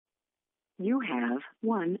You have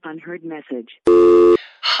one unheard message.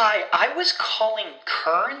 Hi, I was calling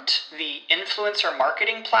Current, the influencer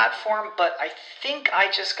marketing platform, but I think I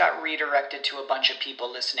just got redirected to a bunch of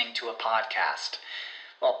people listening to a podcast.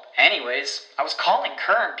 Well, anyways, I was calling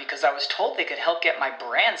Current because I was told they could help get my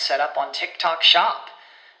brand set up on TikTok Shop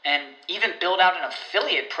and even build out an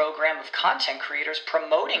affiliate program of content creators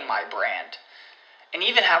promoting my brand. And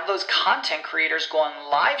even have those content creators go on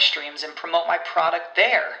live streams and promote my product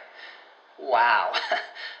there. Wow,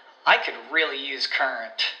 I could really use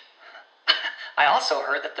Current. I also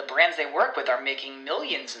heard that the brands they work with are making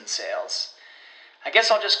millions in sales. I guess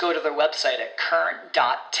I'll just go to their website at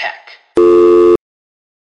current.tech.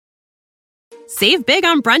 Save big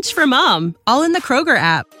on brunch for mom, all in the Kroger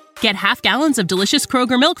app. Get half gallons of delicious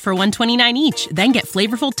Kroger milk for $1.29 each. Then get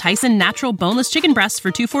flavorful Tyson natural boneless chicken breasts for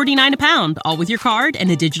 $2.49 a pound, all with your card and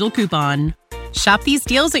a digital coupon. Shop these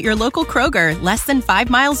deals at your local Kroger, less than 5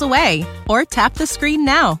 miles away. Or tap the screen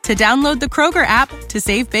now to download the Kroger app to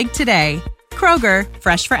save big today. Kroger,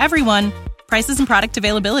 fresh for everyone. Prices and product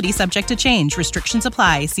availability subject to change. Restrictions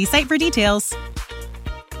apply. See site for details.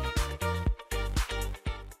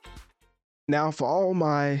 Now, for all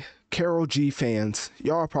my Karol G fans,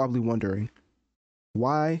 y'all are probably wondering,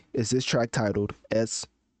 why is this track titled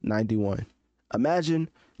S91? Imagine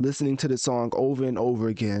listening to this song over and over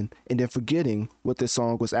again and then forgetting what this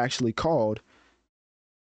song was actually called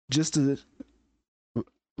just to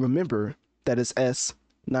remember that it's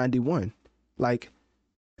S91. Like,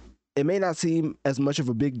 it may not seem as much of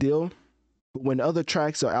a big deal, but when other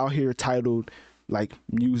tracks are out here titled like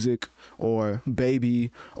Music or Baby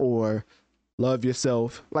or Love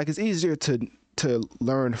Yourself, like, it's easier to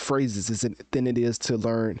learn phrases than it is to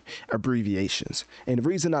learn abbreviations. And the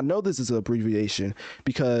reason I know this is an abbreviation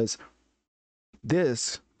because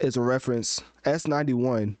this is a reference.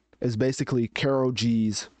 S91 is basically Karol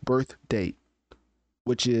G's birth date,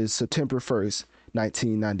 which is September 1st,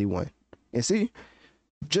 1991. And see,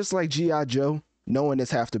 just like G.I. Joe, knowing is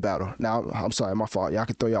half the battle. Now, I'm sorry, my fault. Y'all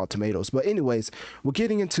can throw y'all tomatoes. But anyways, we're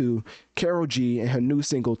getting into Karol G and her new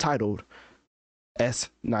single titled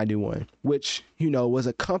S91, which, was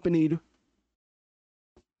accompanied.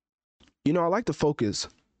 I like to focus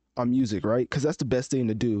on music, right? Because that's the best thing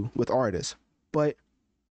to do with artists. But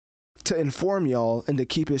to inform y'all and to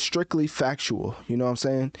keep it strictly factual, you know what I'm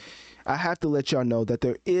saying? I have to let y'all know that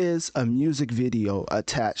there is a music video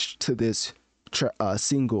attached to this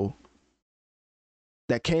single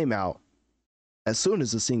that came out as soon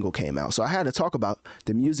as the single came out. So I had to talk about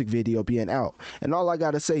the music video being out. And all I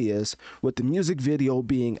got to say is, with the music video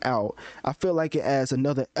being out, I feel like it adds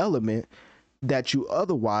another element that you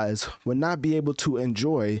otherwise would not be able to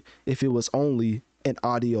enjoy if it was only an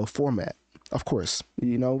audio format. Of course,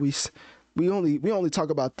 we only talk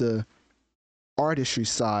about the artistry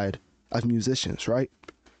side of musicians, right?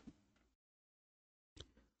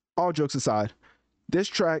 All jokes aside, this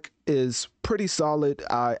track is pretty solid.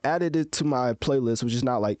 I added it to my playlist, which is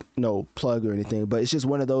not like no plug or anything, but it's just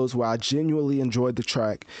one of those where I genuinely enjoyed the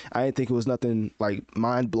track. I didn't think it was nothing like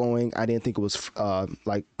mind blowing. I didn't think it was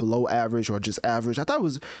like below average or just average. I thought it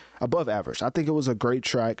was above average. I think it was a great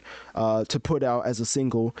track to put out as a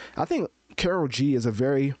single. I think Karol G is a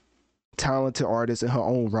very talented artist in her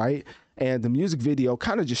own right. And the music video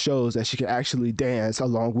kind of just shows that she can actually dance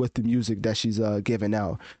along with the music that she's giving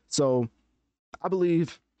out. So I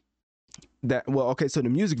believe that, so the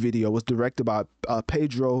music video was directed by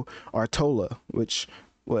Pedro Artola, which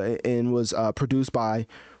was produced by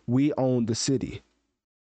We Own the City.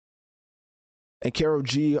 And Karol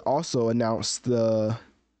G also announced the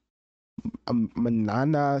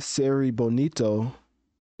Manana Seri Bonito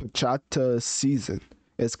Bachata season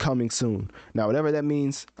is coming soon. Now, whatever that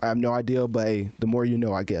means, I have no idea, but hey, the more you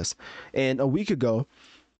know, I guess. And a week ago,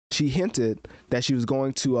 she hinted that she was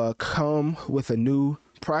going to come with a new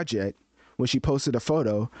project when she posted a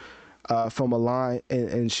photo from a line,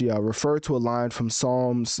 and she referred to a line from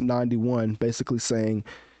Psalms 91, basically saying,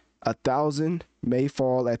 1,000 may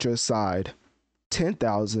fall at your side,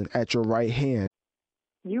 10,000 at your right hand.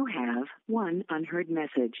 You have one unheard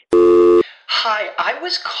message. Hi, I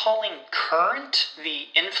was calling Current, the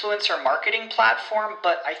influencer marketing platform,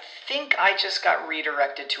 but I think I just got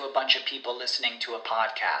redirected to a bunch of people listening to a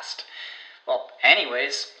podcast. Well,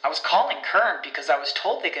 anyways, I was calling Current because I was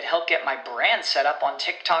told they could help get my brand set up on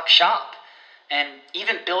TikTok Shop and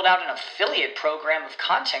even build out an affiliate program of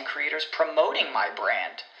content creators promoting my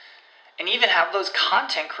brand. And even have those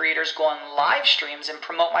content creators go on live streams and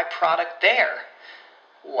promote my product there.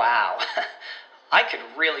 Wow, I could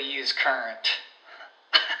really use Current.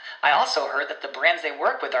 I also heard that the brands they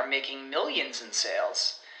work with are making millions in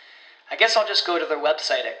sales. I guess I'll just go to their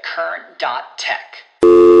website at current.tech.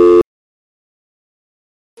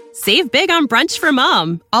 Save big on brunch for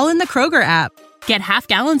mom, all in the Kroger app. Get half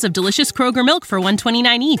gallons of delicious Kroger milk for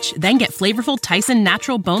 $1.29 each. Then get flavorful Tyson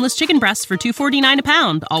natural boneless chicken breasts for $2.49 a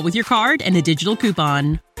pound, all with your card and a digital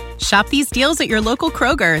coupon. Shop these deals at your local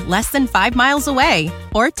Kroger, less than 5 miles away.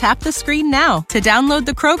 Or tap the screen now to download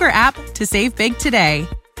the Kroger app to save big today.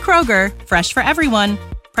 Kroger, fresh for everyone.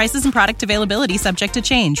 Prices and product availability subject to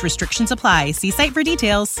change. Restrictions apply. See site for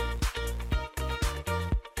details.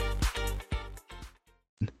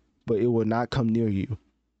 But it will not come near you.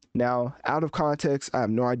 Now, out of context, I have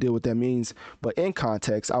no idea what that means, but in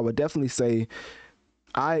context, I would definitely say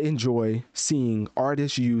I enjoy seeing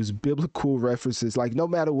artists use biblical references, like no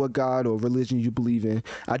matter what God or religion you believe in.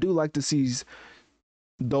 I do like to see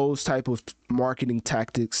those type of marketing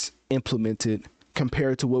tactics implemented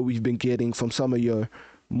compared to what we've been getting from some of the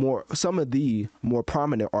more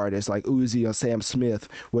prominent artists like Uzi or Sam Smith,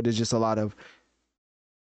 where there's just a lot of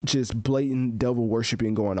just blatant devil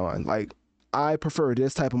worshiping going on. Like, I prefer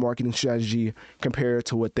this type of marketing strategy compared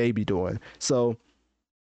to what they be doing. So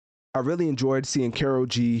I really enjoyed seeing Karol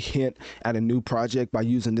G hint at a new project by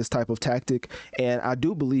using this type of tactic. And I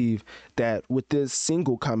do believe that with this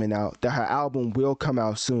single coming out, that her album will come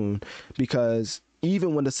out soon, because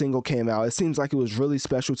even when the single came out, it seems like it was really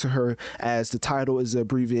special to her, as the title is an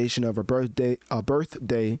abbreviation of her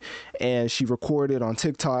birthday, and she recorded on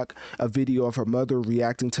TikTok a video of her mother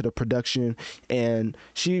reacting to the production, and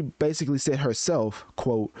she basically said herself,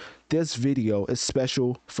 quote, "This video is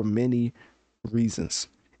special for many reasons."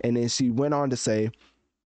 And then she went on to say,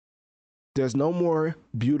 "There's no more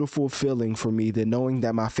beautiful feeling for me than knowing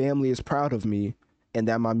that my family is proud of me and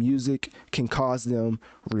that my music can cause them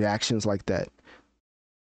reactions like that.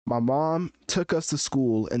 My mom took us to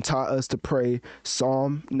school and taught us to pray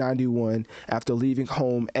Psalm 91 after leaving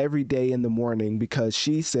home every day in the morning, because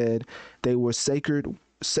she said they were sacred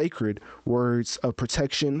words of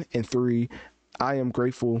protection. And 3, I am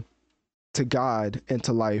grateful to God and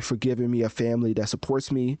to life for giving me a family that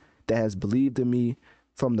supports me, that has believed in me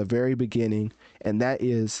from the very beginning, and that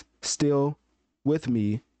is still with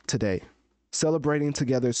me today, celebrating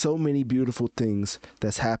together so many beautiful things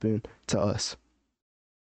that's happened to us."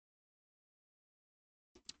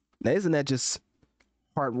 Now, isn't that just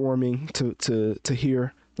heartwarming to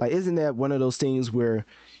hear? Like, isn't that one of those things where,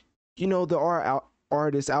 you know, there are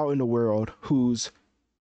artists out in the world who's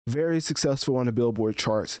very successful on the Billboard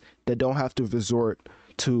charts that don't have to resort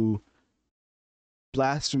to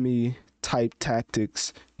blasphemy type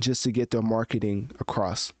tactics just to get their marketing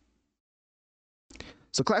across.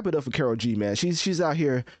 So clap it up for Karol G, man. She's out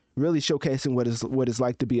here really showcasing what it's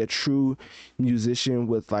like to be a true musician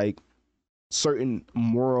with like certain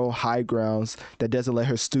moral high grounds that doesn't let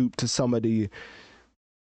her stoop to some of the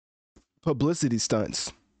publicity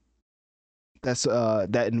stunts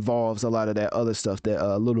that involves a lot of that other stuff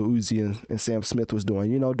that Little Uzi and Sam Smith was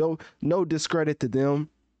doing. You know, no discredit to them,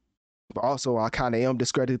 but also I kind of am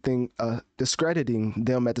discrediting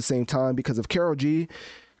them at the same time, because if Karol G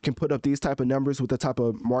can put up these type of numbers with the type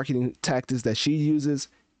of marketing tactics that she uses,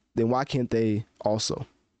 then why can't they also?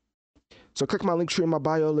 So click my link tree in my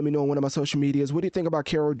bio. Let me know on one of my social medias. What do you think about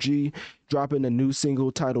Karol G dropping a new single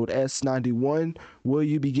titled S91? Will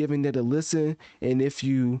you be giving it a listen? And if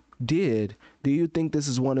you did, do you think this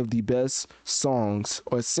is one of the best songs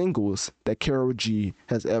or singles that Karol G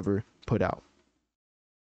has ever put out?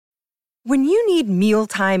 When you need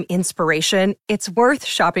mealtime inspiration, it's worth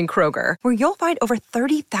shopping Kroger, where you'll find over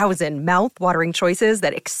 30,000 mouth-watering choices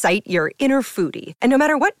that excite your inner foodie. And no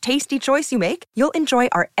matter what tasty choice you make, you'll enjoy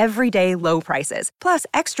our everyday low prices, plus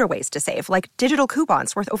extra ways to save, like digital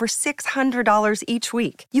coupons worth over $600 each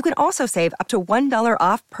week. You can also save up to $1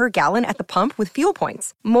 off per gallon at the pump with fuel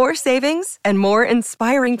points. More savings and more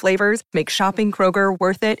inspiring flavors make shopping Kroger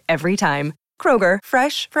worth it every time. Kroger,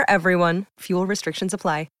 fresh for everyone. Fuel restrictions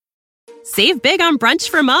apply. Save big on brunch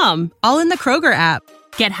for mom, all in the Kroger app.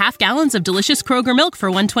 Get half gallons of delicious Kroger milk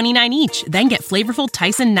for $1.29 each. Then get flavorful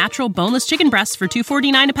Tyson natural boneless chicken breasts for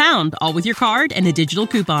 $2.49 a pound, all with your card and a digital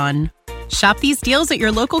coupon. Shop these deals at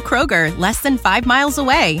your local Kroger, less than 5 miles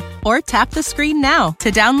away. Or tap the screen now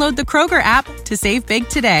to download the Kroger app to save big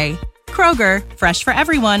today. Kroger, fresh for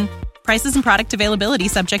everyone. Prices and product availability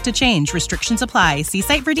subject to change. Restrictions apply. See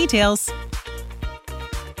site for details.